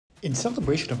In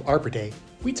celebration of Arbor Day,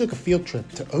 we took a field trip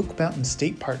to Oak Mountain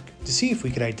State Park to see if we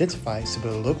could identify some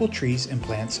of the local trees and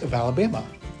plants of Alabama.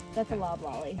 That's a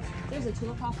loblolly. There's a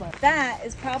tulip poplar. That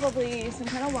is probably some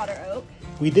kind of water oak.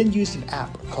 We then used an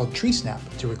app called TreeSnap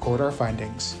to record our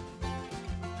findings.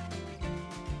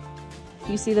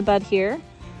 You see the bud here?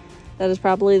 That is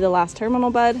probably the last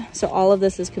terminal bud. So all of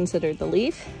this is considered the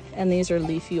leaf, and these are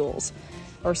leafules,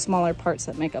 or smaller parts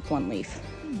that make up one leaf,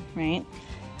 right?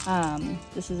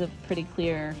 This is a pretty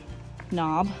clear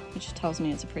knob, which tells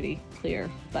me it's a pretty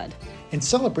clear bud. In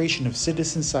celebration of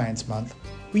Citizen Science Month,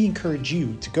 we encourage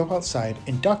you to go outside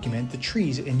and document the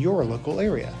trees in your local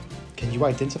area. Can you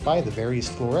identify the various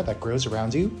flora that grows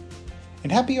around you?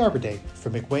 And happy Arbor Day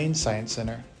from McWane Science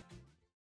Center.